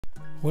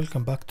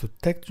Welcome back to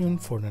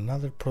TechTune for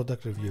another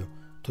product review.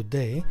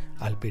 Today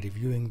I'll be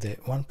reviewing the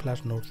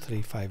OnePlus Nord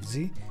 3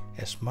 5G,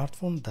 a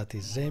smartphone that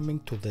is aiming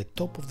to the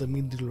top of the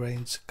middle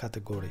range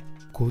category.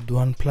 Could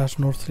OnePlus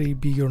Nord 3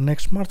 be your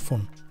next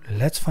smartphone?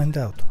 Let's find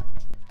out.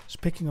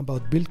 Speaking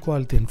about build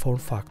quality and form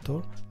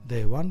factor,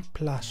 the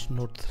OnePlus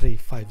Nord 3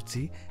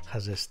 5G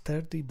has a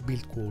sturdy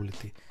build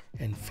quality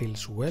and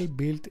feels well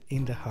built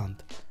in the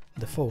hand.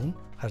 The phone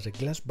has a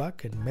glass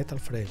back and metal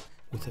frame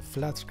with a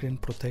flat screen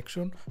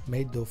protection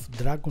made of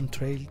Dragon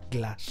Trail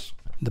glass.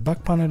 The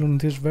back panel on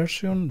this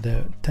version,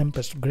 the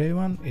Tempest Grey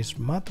one, is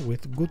matte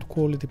with good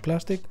quality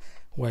plastic,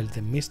 while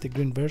the Misty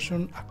Green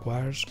version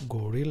acquires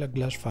Gorilla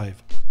Glass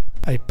 5.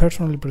 I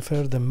personally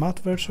prefer the matte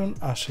version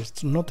as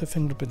it's not a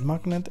fingerprint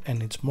magnet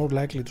and it's more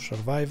likely to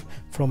survive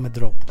from a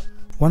drop.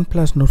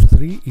 OnePlus Nord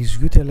 3 is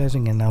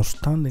utilizing an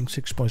outstanding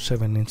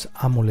 6.7-inch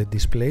AMOLED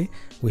display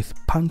with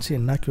punchy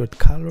and accurate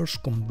colors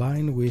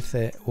combined with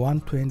a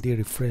 120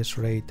 refresh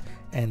rate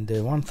and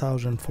a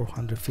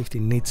 1450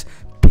 nits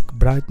peak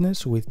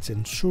brightness, which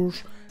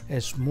ensures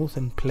a smooth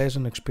and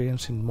pleasant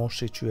experience in most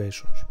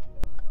situations.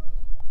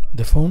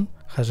 The phone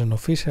has an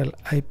official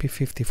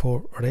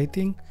IP54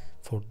 rating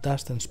for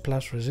dust and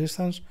splash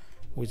resistance,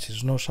 which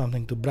is not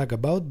something to brag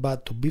about,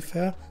 but to be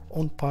fair,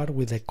 on par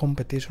with the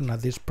competition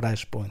at this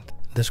price point.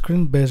 The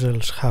screen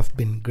bezels have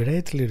been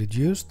greatly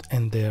reduced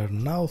and they are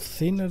now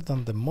thinner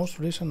than the most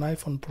recent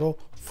iPhone Pro,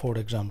 for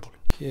example.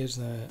 Here's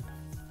the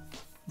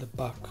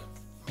back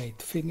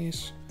matte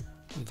finish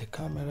with the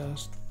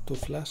cameras, two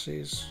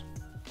flashes,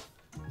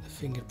 the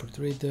fingerprint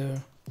reader,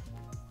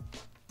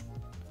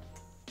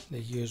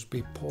 the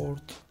USB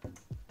port,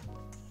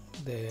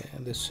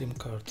 the SIM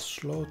card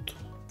slot,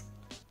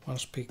 one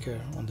speaker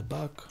on the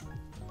back,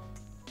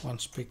 one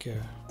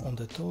speaker on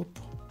the top,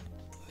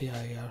 the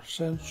IR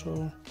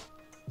sensor,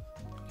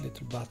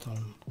 little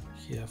button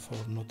here for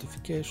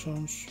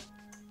notifications,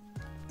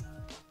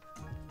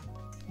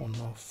 on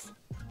off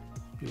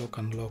lock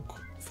and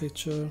lock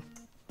feature.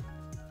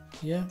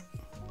 Yeah,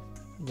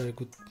 very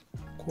good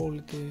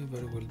quality,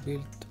 very well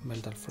built,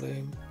 metal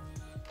frame.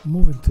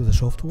 Moving to the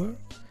software,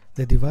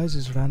 the device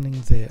is running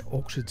the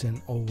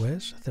Oxygen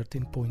OS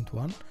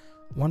 13.1,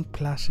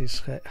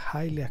 OnePlus's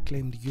highly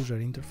acclaimed user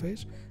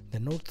interface. The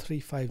Nord 3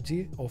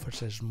 5G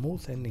offers a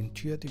smooth and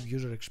intuitive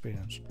user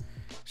experience.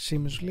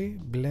 Seamlessly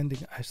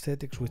blending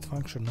aesthetics with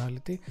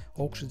functionality,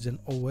 Oxygen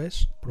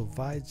OS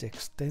provides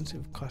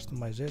extensive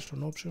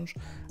customization options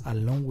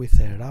along with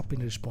a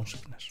rapid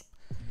responsiveness.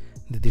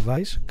 The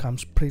device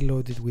comes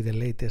preloaded with the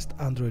latest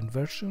Android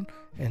version,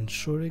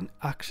 ensuring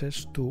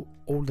access to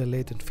all the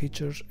latest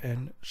features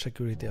and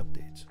security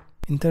updates.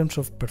 In terms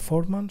of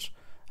performance,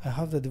 I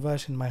have the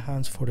device in my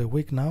hands for a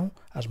week now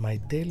as my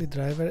daily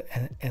driver,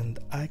 and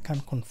I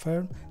can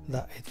confirm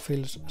that it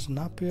feels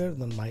snappier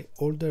than my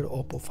older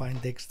Oppo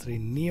Find X3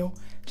 Neo,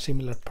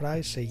 similar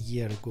price a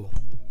year ago.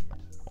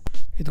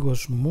 It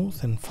was smooth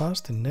and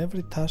fast in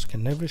every task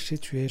and every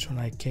situation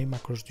I came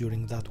across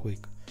during that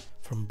week,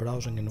 from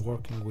browsing and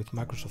working with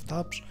Microsoft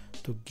apps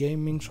to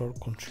gaming or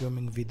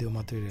consuming video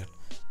material.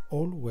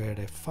 All were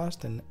a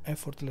fast and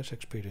effortless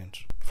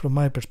experience. From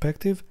my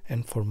perspective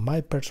and for my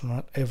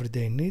personal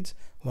everyday needs,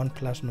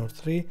 OnePlus Nord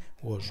 3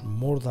 was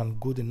more than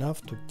good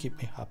enough to keep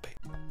me happy.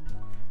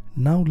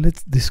 Now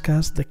let's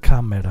discuss the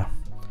camera.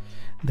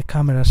 The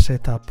camera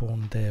setup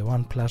on the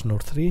OnePlus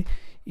Nord 3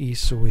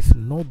 is with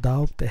no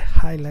doubt a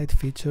highlight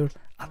feature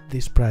at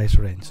this price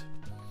range.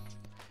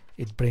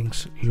 It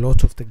brings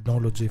lots of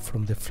technology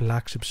from the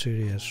flagship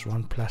series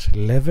OnePlus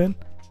 11,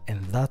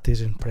 and that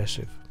is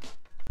impressive.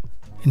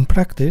 In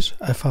practice,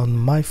 I found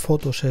my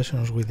photo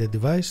sessions with the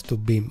device to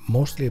be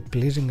mostly a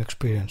pleasing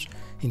experience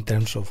in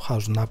terms of how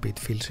snappy it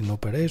feels in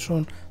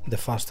operation, the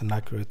fast and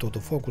accurate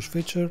autofocus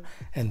feature,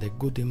 and the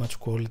good image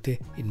quality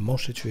in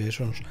most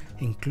situations,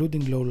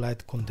 including low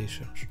light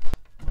conditions.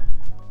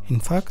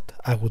 In fact,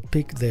 I would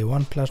pick the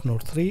OnePlus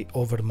Nord 3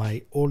 over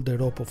my older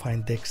Oppo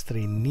Find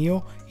X3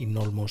 Neo in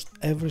almost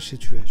every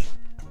situation.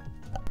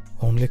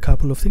 Only a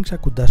couple of things I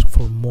could ask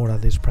for more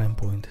at this prime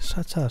point,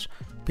 such as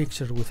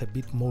pictures with a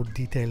bit more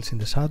details in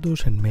the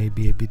shadows and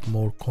maybe a bit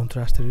more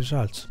contrasty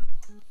results.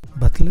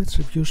 But let's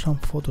review some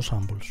photo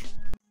samples.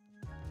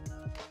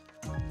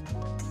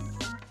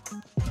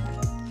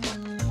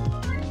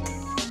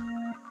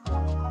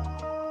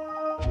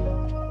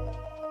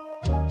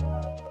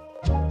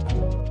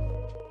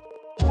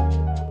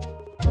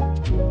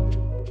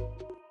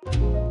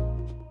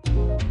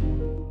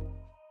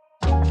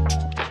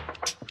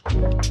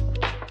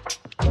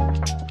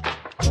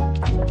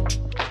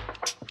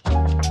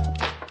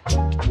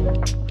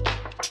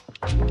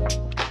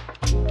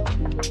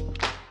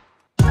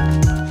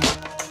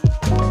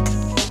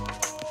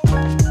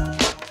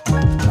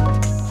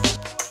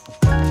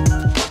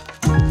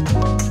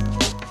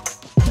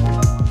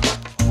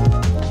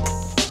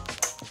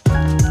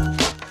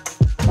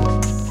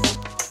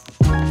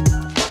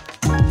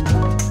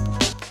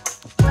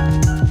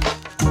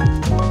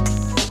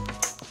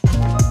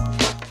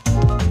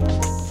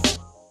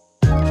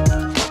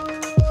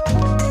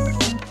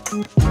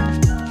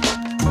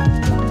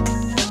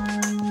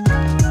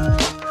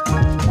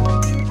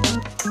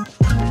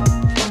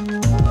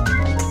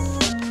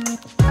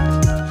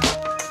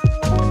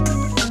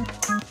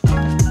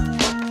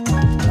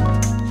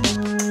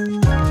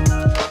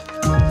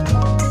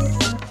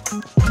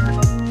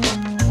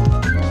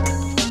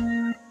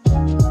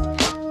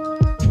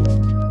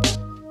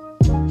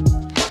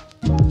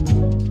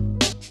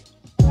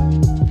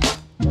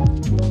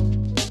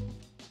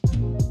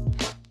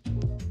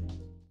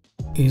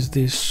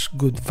 this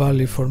good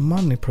value for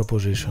money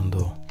proposition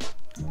though?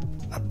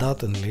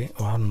 Undoubtedly,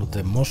 one of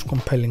the most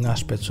compelling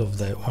aspects of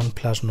the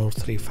OnePlus Nord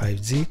 3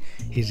 5G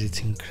is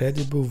its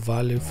incredible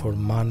value for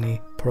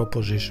money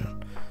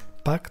proposition,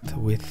 packed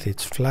with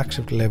its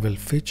flagship level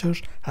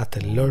features at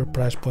a lower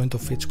price point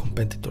of its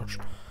competitors.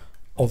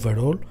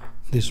 Overall,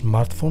 this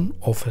smartphone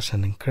offers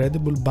an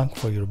incredible bang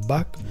for your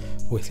buck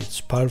with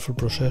its powerful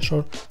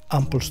processor,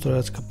 ample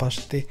storage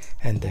capacity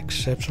and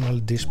exceptional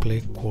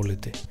display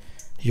quality.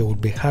 You will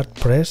be hard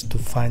pressed to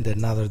find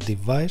another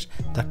device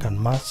that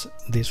can match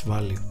this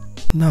value.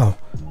 Now,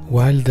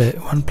 while the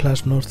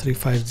OnePlus Nord 3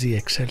 5G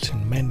excels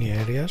in many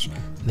areas,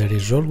 there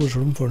is always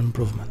room for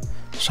improvement.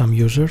 Some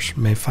users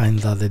may find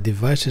that the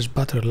device's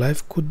battery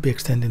life could be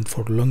extended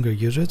for longer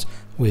usage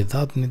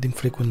without needing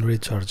frequent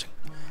recharging.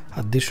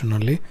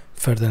 Additionally,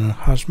 further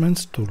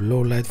enhancements to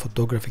low-light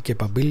photography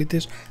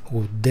capabilities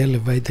would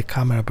elevate the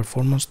camera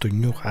performance to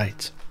new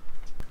heights.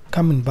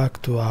 Coming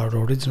back to our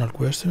original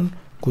question,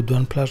 could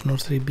OnePlus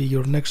Nord 3 be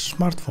your next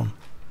smartphone?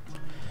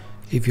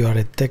 If you are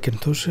a tech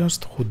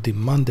enthusiast who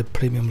demand a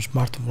premium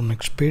smartphone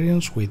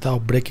experience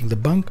without breaking the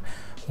bank,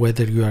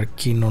 whether you are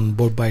keen on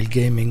mobile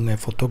gaming, a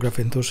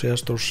photography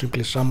enthusiast or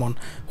simply someone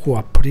who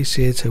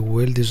appreciates a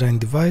well-designed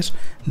device,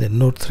 the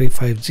Nord 3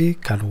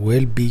 5G can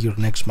well be your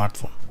next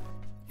smartphone.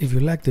 If you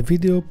liked the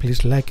video,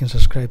 please like and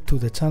subscribe to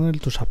the channel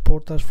to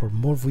support us for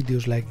more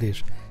videos like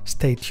this.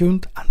 Stay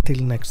tuned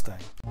until next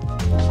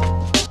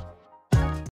time.